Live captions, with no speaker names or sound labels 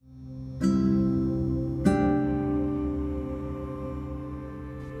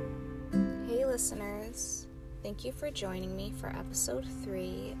listeners. Thank you for joining me for episode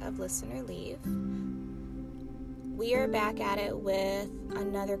 3 of Listen or Leave. We are back at it with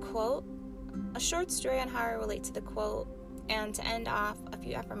another quote, a short story on how I relate to the quote, and to end off, a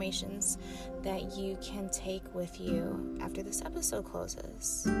few affirmations that you can take with you after this episode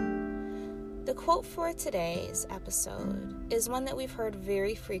closes. The quote for today's episode is one that we've heard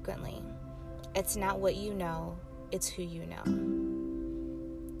very frequently. It's not what you know, it's who you know.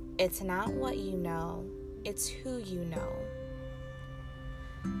 It's not what you know, it's who you know.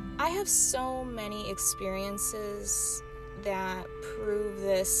 I have so many experiences that prove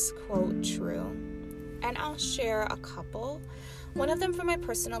this quote true, and I'll share a couple. One of them from my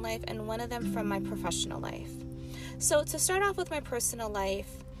personal life and one of them from my professional life. So to start off with my personal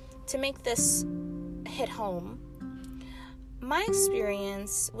life, to make this hit home, my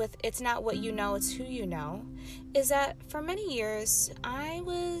experience with it's not what you know, it's who you know, is that for many years I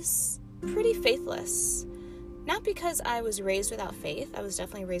was pretty faithless. Not because I was raised without faith, I was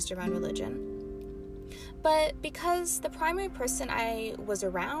definitely raised around religion, but because the primary person I was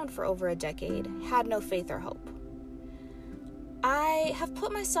around for over a decade had no faith or hope. I have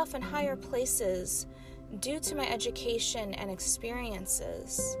put myself in higher places due to my education and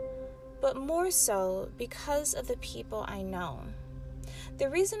experiences, but more so because of the people I know. The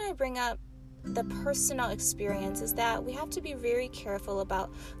reason I bring up the personal experience is that we have to be very careful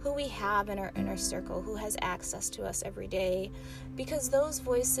about who we have in our inner circle, who has access to us every day, because those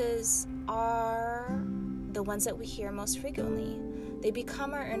voices are the ones that we hear most frequently. They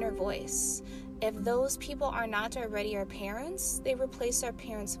become our inner voice. If those people are not already our parents, they replace our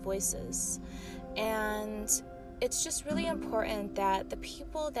parents' voices. And it's just really important that the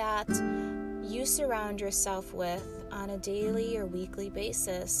people that you surround yourself with on a daily or weekly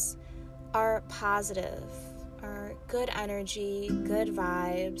basis are positive, are good energy, good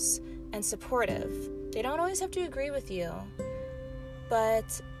vibes, and supportive. They don't always have to agree with you,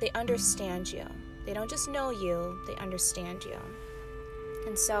 but they understand you. They don't just know you, they understand you.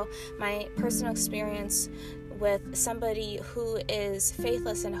 And so my personal experience with somebody who is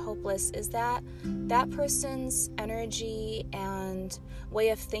faithless and hopeless is that that person's energy and way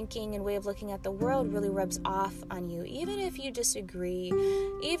of thinking and way of looking at the world really rubs off on you. Even if you disagree,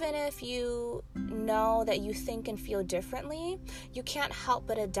 even if you know that you think and feel differently, you can't help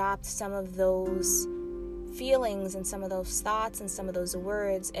but adopt some of those feelings and some of those thoughts and some of those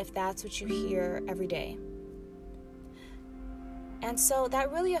words if that's what you hear every day. And so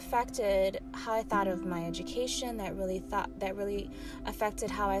that really affected how I thought of my education. That really affected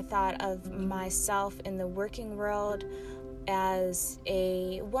how I thought of myself in the working world as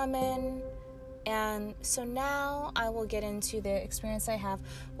a woman. And so now I will get into the experience I have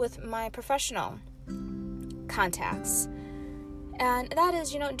with my professional contacts. And that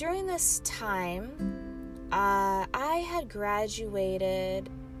is, during this time, I had graduated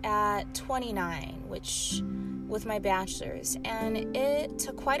at 29, with my bachelor's, and it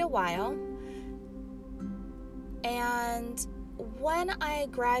took quite a while. And when I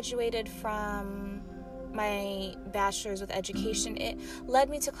graduated from my bachelor's with education, it led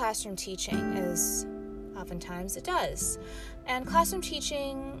me to classroom teaching, as oftentimes it does. And classroom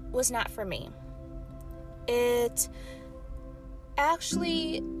teaching was not for me. It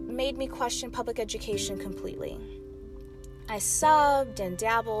actually made me question public education completely. I subbed and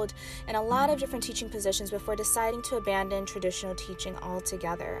dabbled in a lot of different teaching positions before deciding to abandon traditional teaching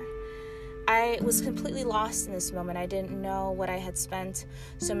altogether. I was completely lost in this moment. I didn't know what I had spent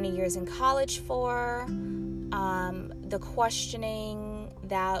so many years in college for. The questioning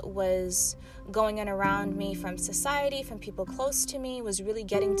that was going on around me from society, from people close to me, was really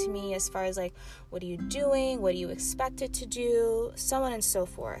getting to me as far as what are you doing? What do you expect it to do? So on and so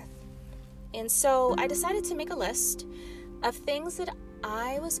forth. And so I decided to make a list of things that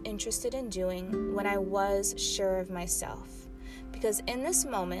I was interested in doing when I was sure of myself. Because in this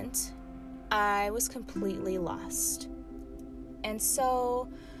moment, I was completely lost. And so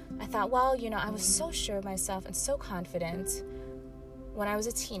I thought, I was so sure of myself and so confident when I was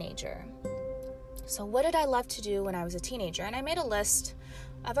a teenager. So what did I love to do when I was a teenager? And I made a list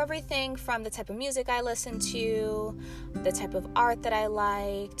of everything from the type of music I listened to, the type of art that I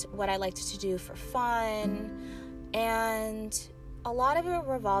liked, what I liked to do for fun. And a lot of it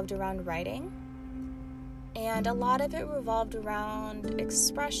revolved around writing, and a lot of it revolved around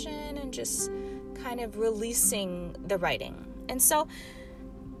expression and just kind of releasing the writing. And so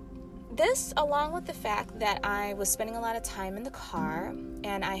this, along with the fact that I was spending a lot of time in the car,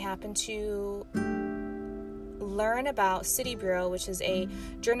 and I happened to learn about City Bureau, which is a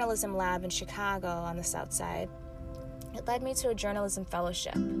journalism lab in Chicago on the South Side, it led me to a journalism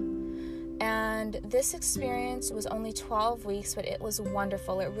fellowship. And this experience was only 12 weeks, but it was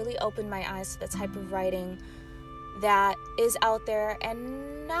wonderful. It really opened my eyes to the type of writing that is out there,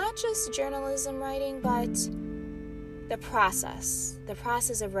 and not just journalism writing, but the process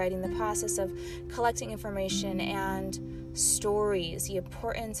of writing, the process of collecting information and stories, the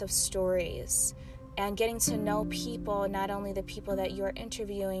importance of stories, and getting to know people, not only the people that you're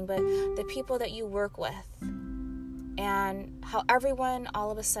interviewing, but the people that you work with, and how everyone all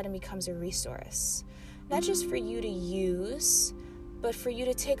of a sudden becomes a resource, not just for you to use, but for you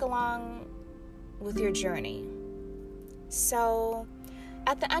to take along with your journey. So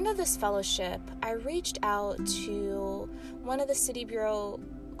at the end of this fellowship, I reached out to one of the City Bureau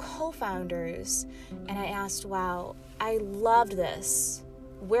co-founders, and I asked, wow, I loved this.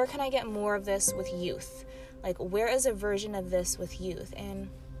 Where can I get more of this with youth? Like, where is a version of this with youth? And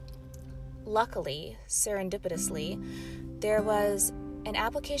luckily, serendipitously, there was an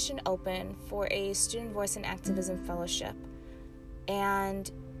application open for a Student Voice and Activism Fellowship.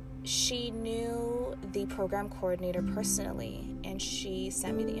 And she knew the program coordinator personally, and she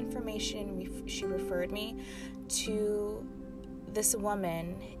sent me the information. She referred me to this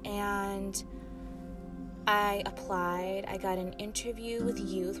woman, and I applied. I got an interview with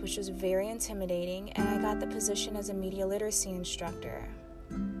youth, which was very intimidating, and I got the position as a media literacy instructor.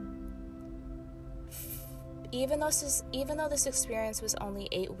 Even though this experience was only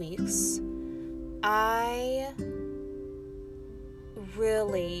 8 weeks, I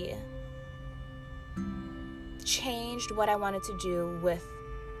really changed what I wanted to do with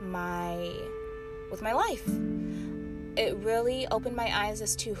my life. It really opened my eyes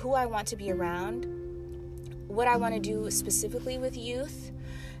as to who I want to be around, what I want to do specifically with youth,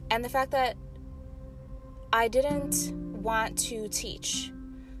 and the fact that I didn't want to teach.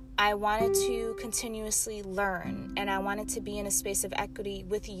 I wanted to continuously learn, and I wanted to be in a space of equity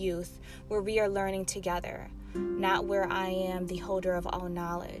with youth where we are learning together, not where I am the holder of all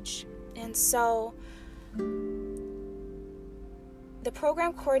knowledge. And so the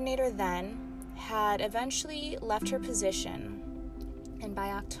program coordinator then had eventually left her position, and by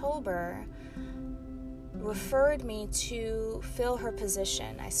October referred me to fill her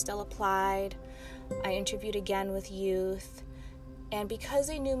position. I still applied. I interviewed again with youth. And because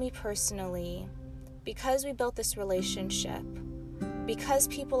they knew me personally, because we built this relationship, because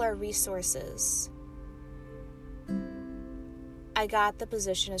people are resources, I got the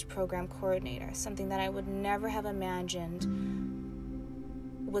position as program coordinator, something that I would never have imagined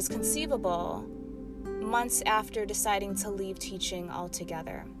was conceivable months after deciding to leave teaching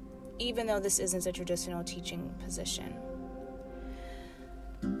altogether, even though this isn't a traditional teaching position.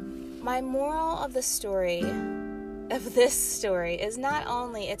 My moral of this story is not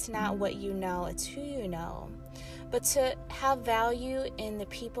only it's not what you know, it's who you know, but to have value in the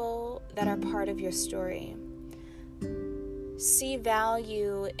people that are part of your story. See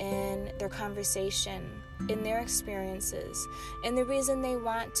value in their conversation, in their experiences, in the reason they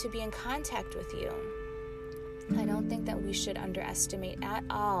want to be in contact with you. I don't think that we should underestimate at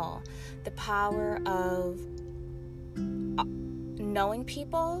all the power of knowing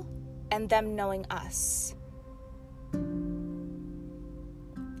people and them knowing us.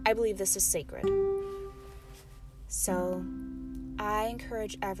 I believe this is sacred. So I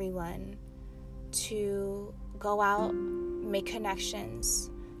encourage everyone to go out, make connections,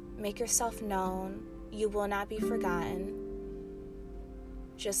 make yourself known. You will not be forgotten.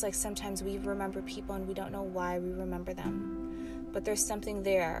 Just like sometimes we remember people and we don't know why we remember them. But there's something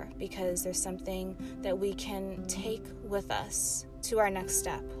there because there's something that we can take with us to our next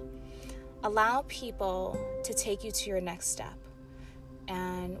step. Allow people to take you to your next step.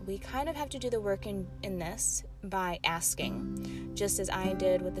 And we kind of have to do the work in this by asking, just as I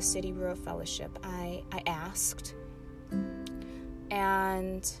did with the City Bureau Fellowship. I asked,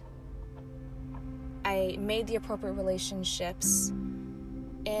 and I made the appropriate relationships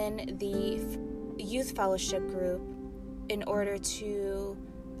in the youth fellowship group in order to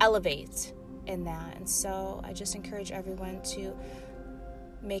elevate in that. And so I just encourage everyone to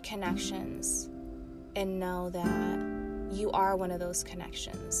make connections and know that you are one of those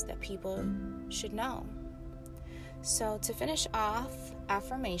connections that people should know. So to finish off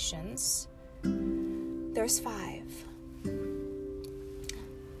affirmations, there's 5.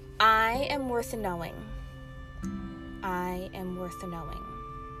 I am worth knowing. I am worth knowing.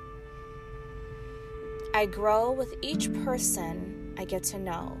 I grow with each person I get to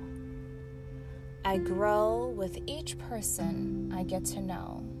know. I grow with each person I get to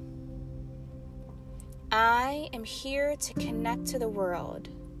know. I am here to connect to the world.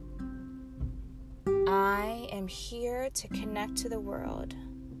 I am here to connect to the world.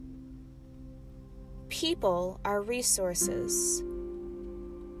 People are resources.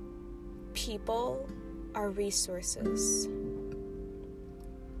 People are resources.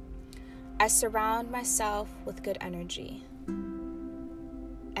 I surround myself with good energy.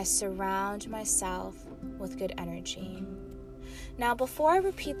 I surround myself with good energy. Now, before I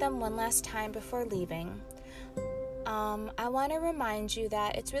repeat them one last time before leaving, I want to remind you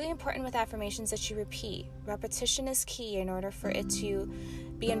that it's really important with affirmations that you repeat. Repetition is key in order for it to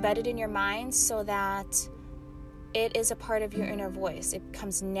be embedded in your mind so that it is a part of your inner voice. It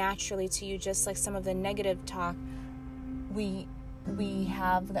comes naturally to you, just like some of the negative talk we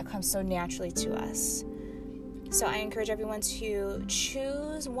have that comes so naturally to us. So I encourage everyone to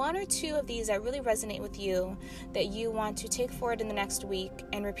choose one or two of these that really resonate with you, that you want to take forward in the next week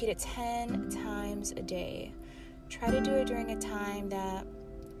and repeat it 10 times a day. Try to do it during a time that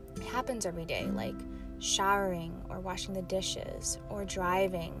happens every day, like showering or washing the dishes or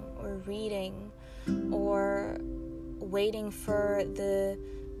driving or reading or waiting for the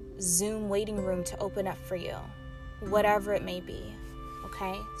Zoom waiting room to open up for you, whatever it may be,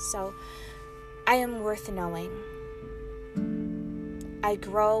 okay? So I am worth knowing. I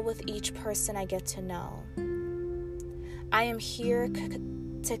grow with each person I get to know. I am here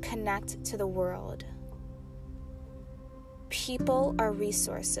to connect to the world. People are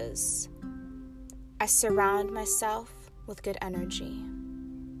resources. I surround myself with good energy.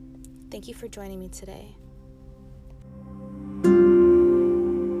 Thank you for joining me today.